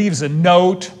leaves a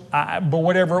note, but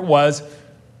whatever it was,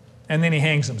 and then he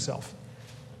hangs himself.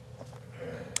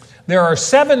 There are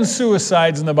 7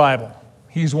 suicides in the Bible.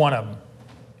 He's one of them.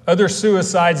 Other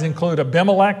suicides include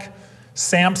Abimelech,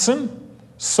 Samson,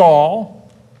 Saul,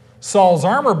 Saul's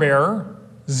armor bearer,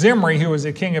 Zimri, who was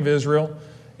the king of Israel,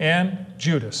 and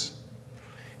Judas.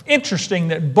 Interesting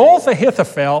that both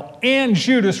Ahithophel and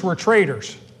Judas were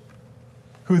traitors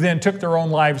who then took their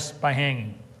own lives by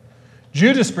hanging.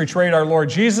 Judas betrayed our Lord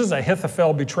Jesus.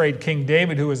 Ahithophel betrayed King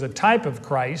David, who was a type of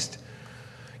Christ.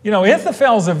 You know,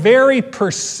 Ahithophel is a very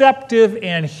perceptive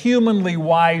and humanly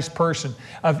wise person.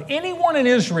 Of anyone in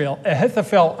Israel,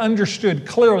 Ahithophel understood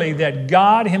clearly that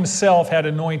God himself had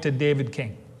anointed David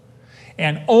king.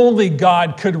 And only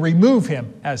God could remove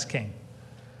him as king.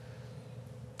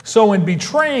 So in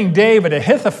betraying David,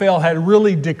 Ahithophel had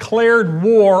really declared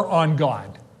war on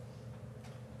God.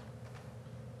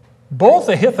 Both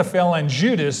Ahithophel and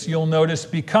Judas, you'll notice,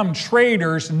 become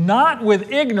traitors not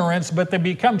with ignorance, but they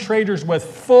become traitors with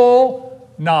full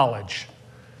knowledge.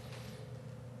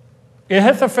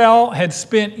 Ahithophel had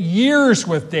spent years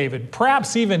with David,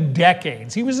 perhaps even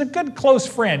decades. He was a good close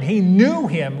friend. He knew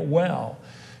him well.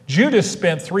 Judas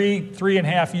spent three and a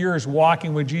half years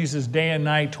walking with Jesus day and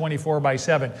night,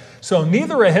 24/7. So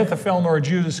neither Ahithophel nor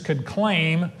Judas could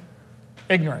claim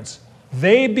ignorance.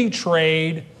 They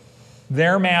betrayed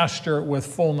their master with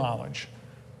full knowledge.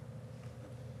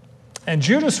 And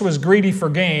Judas was greedy for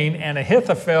gain, and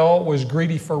Ahithophel was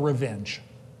greedy for revenge.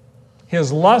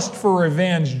 His lust for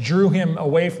revenge drew him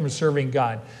away from serving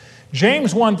God.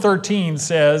 James 1:13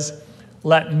 says,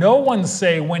 let no one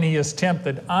say when he is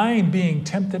tempted, I am being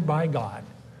tempted by God.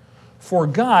 For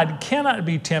God cannot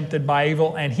be tempted by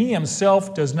evil, and he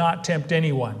himself does not tempt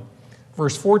anyone.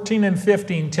 Verse 14 and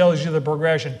 15 tells you the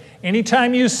progression.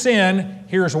 Anytime you sin,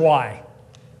 here's why.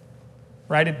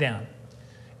 Write it down.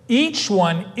 Each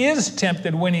one is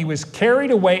tempted when he was carried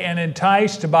away and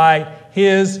enticed by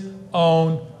his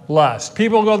own lust.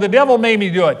 People go, the devil made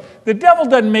me do it. The devil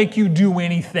doesn't make you do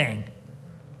anything.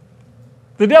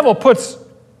 The devil puts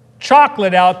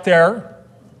chocolate out there.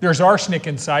 There's arsenic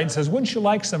inside and says, wouldn't you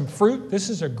like some fruit?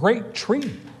 This is a great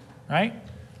treat, right?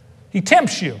 He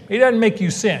tempts you. He doesn't make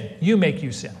you sin. You make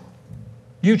you sin.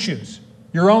 You choose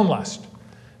your own lust.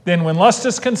 Then when lust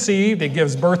is conceived, it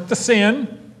gives birth to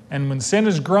sin. And when sin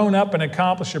is grown up and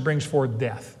accomplished, it brings forth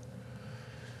death.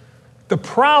 The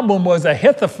problem was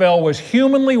Ahithophel was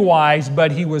humanly wise,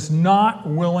 but he was not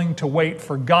willing to wait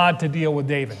for God to deal with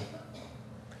David.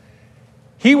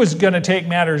 He was going to take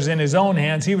matters in his own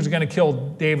hands. He was going to kill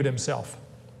David himself.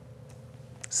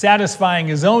 Satisfying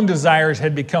his own desires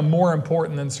had become more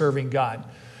important than serving God.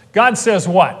 God says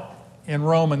what? In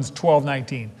Romans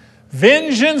 12:19.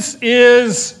 Vengeance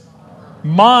is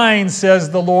mine,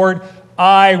 says the Lord.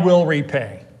 I will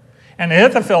repay. And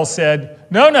Ahithophel said,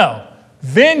 no,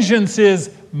 vengeance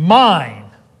is mine.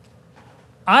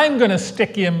 I'm going to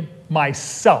stick him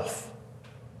myself.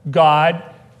 God,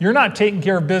 you're not taking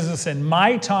care of business in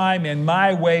my time, in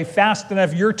my way, fast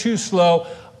enough. You're too slow.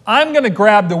 I'm going to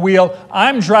grab the wheel.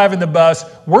 I'm driving the bus.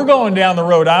 We're going down the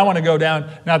road I want to go down,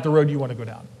 not the road you want to go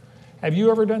down. Have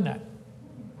you ever done that?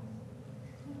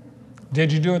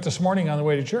 Did you do it this morning on the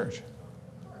way to church?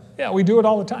 Yeah, we do it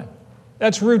all the time.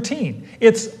 That's routine.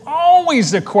 It's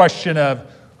always a question of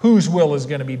whose will is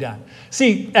going to be done.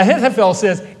 See, Ahithophel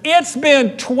says, it's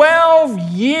been 12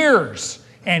 years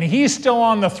and he's still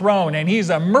on the throne and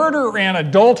he's a murderer and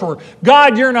adulterer.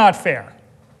 God, you're not fair.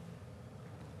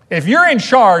 If you're in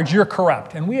charge, you're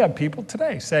corrupt. And we have people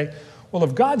today say, well,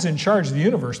 if God's in charge of the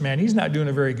universe, man, he's not doing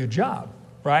a very good job,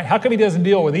 right? How come he doesn't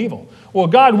deal with evil? Well,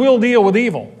 God will deal with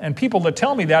evil. And people that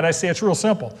tell me that, I say it's real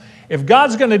simple. If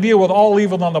God's going to deal with all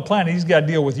evil on the planet, he's got to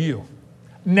deal with you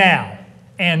now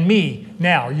and me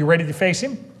now. Are you ready to face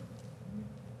him?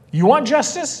 You want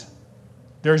justice?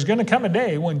 There's going to come a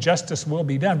day when justice will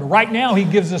be done. But right now, he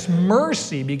gives us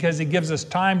mercy because he gives us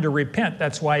time to repent.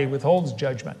 That's why he withholds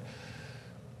judgment.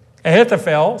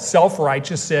 Ahithophel,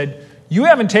 self-righteous, said, you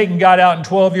haven't taken God out in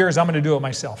 12 years, I'm going to do it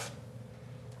myself.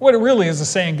 What it really is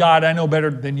saying, God, I know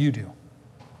better than you do.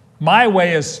 My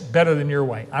way is better than your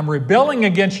way. I'm rebelling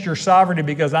against your sovereignty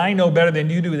because I know better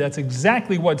than you do. That's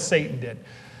exactly what Satan did.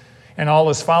 And all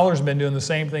his followers have been doing the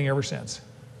same thing ever since.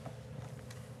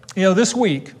 You know, this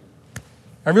week,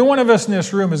 every one of us in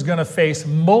this room is going to face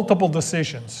multiple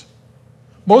decisions.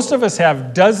 Most of us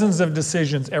have dozens of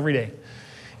decisions every day.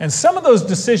 And some of those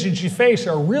decisions you face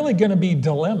are really going to be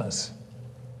dilemmas.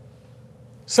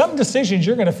 Some decisions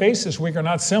you're going to face this week are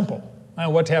not simple.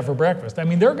 What to have for breakfast. I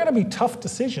mean, they're going to be tough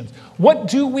decisions. What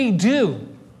do we do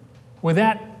with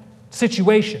that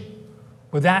situation,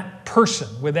 with that person,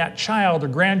 with that child or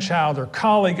grandchild or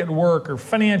colleague at work or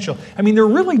financial? I mean, they're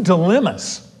really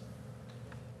dilemmas.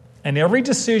 And every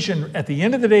decision at the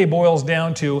end of the day boils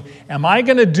down to, am I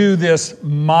going to do this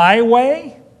my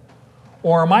way?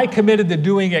 Or am I committed to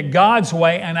doing it God's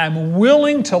way, and I'm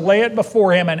willing to lay it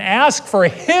before him and ask for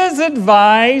his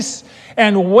advice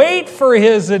and wait for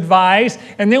his advice,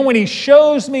 and then when he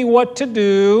shows me what to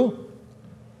do,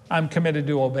 I'm committed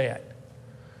to obey it.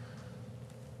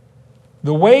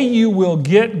 The way you will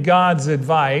get God's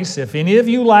advice, if any of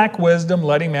you lack wisdom,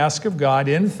 let him ask of God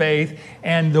in faith,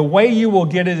 and the way you will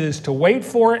get it is to wait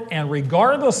for it, and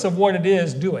regardless of what it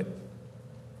is, do it.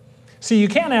 See, you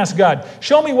can't ask God,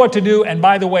 show me what to do, and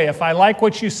by the way, if I like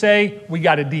what you say, we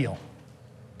got a deal.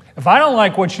 If I don't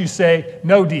like what you say,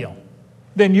 no deal.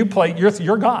 Then you're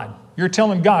God. You're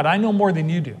telling God, I know more than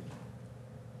you do.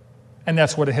 And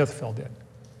that's what Ahithophel did.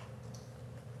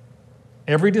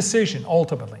 Every decision,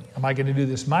 ultimately, am I going to do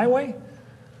this my way? Am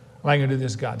I going to do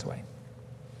this God's way?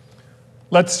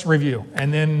 Let's review,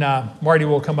 and then Marty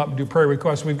will come up and do prayer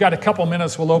requests. We've got a couple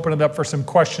minutes. We'll open it up for some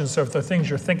questions, so if there are things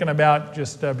you're thinking about,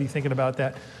 just be thinking about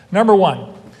that. Number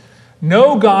one,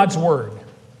 know God's word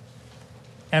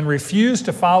and refuse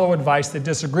to follow advice that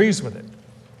disagrees with it.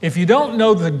 If you don't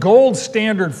know the gold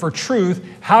standard for truth,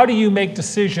 how do you make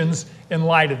decisions in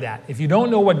light of that? If you don't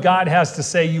know what God has to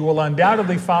say, you will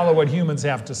undoubtedly follow what humans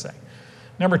have to say.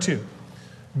 Number two,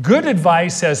 good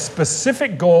advice has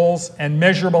specific goals and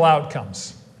measurable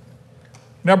outcomes.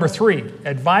 Number three,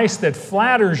 advice that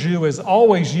flatters you is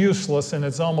always useless and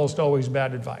it's almost always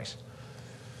bad advice.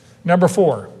 Number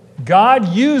four, God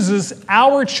uses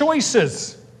our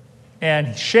choices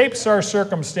and shapes our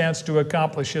circumstance to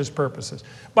accomplish his purposes.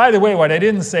 By the way, what I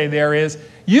didn't say there is,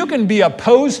 you can be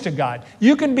opposed to God.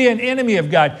 You can be an enemy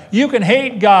of God. You can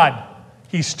hate God.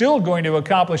 He's still going to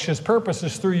accomplish his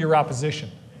purposes through your opposition.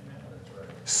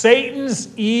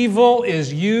 Satan's evil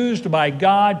is used by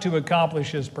God to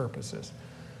accomplish his purposes.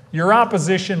 Your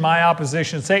opposition, my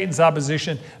opposition, Satan's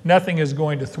opposition, nothing is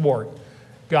going to thwart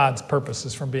God's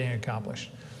purposes from being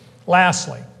accomplished.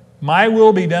 Lastly, my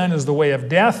will be done is the way of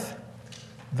death.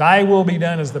 Thy will be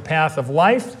done is the path of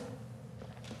life,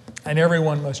 and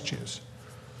everyone must choose.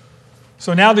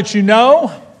 So now that you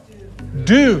know,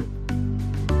 do.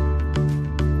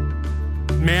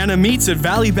 Manna meets at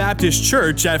Valley Baptist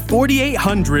Church at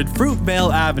 4800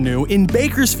 Fruitvale Avenue in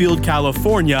Bakersfield,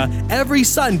 California, every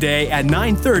Sunday at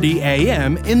 9:30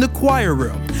 a.m. in the choir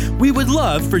room. We would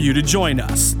love for you to join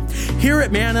us. Here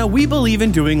at Manna, we believe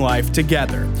in doing life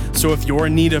together. So if you're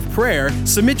in need of prayer,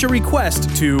 submit your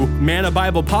request to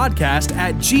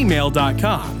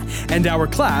mannabiblepodcast@gmail.com, and our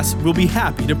class will be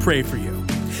happy to pray for you.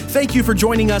 Thank you for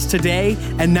joining us today,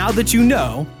 and now that you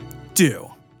know, do.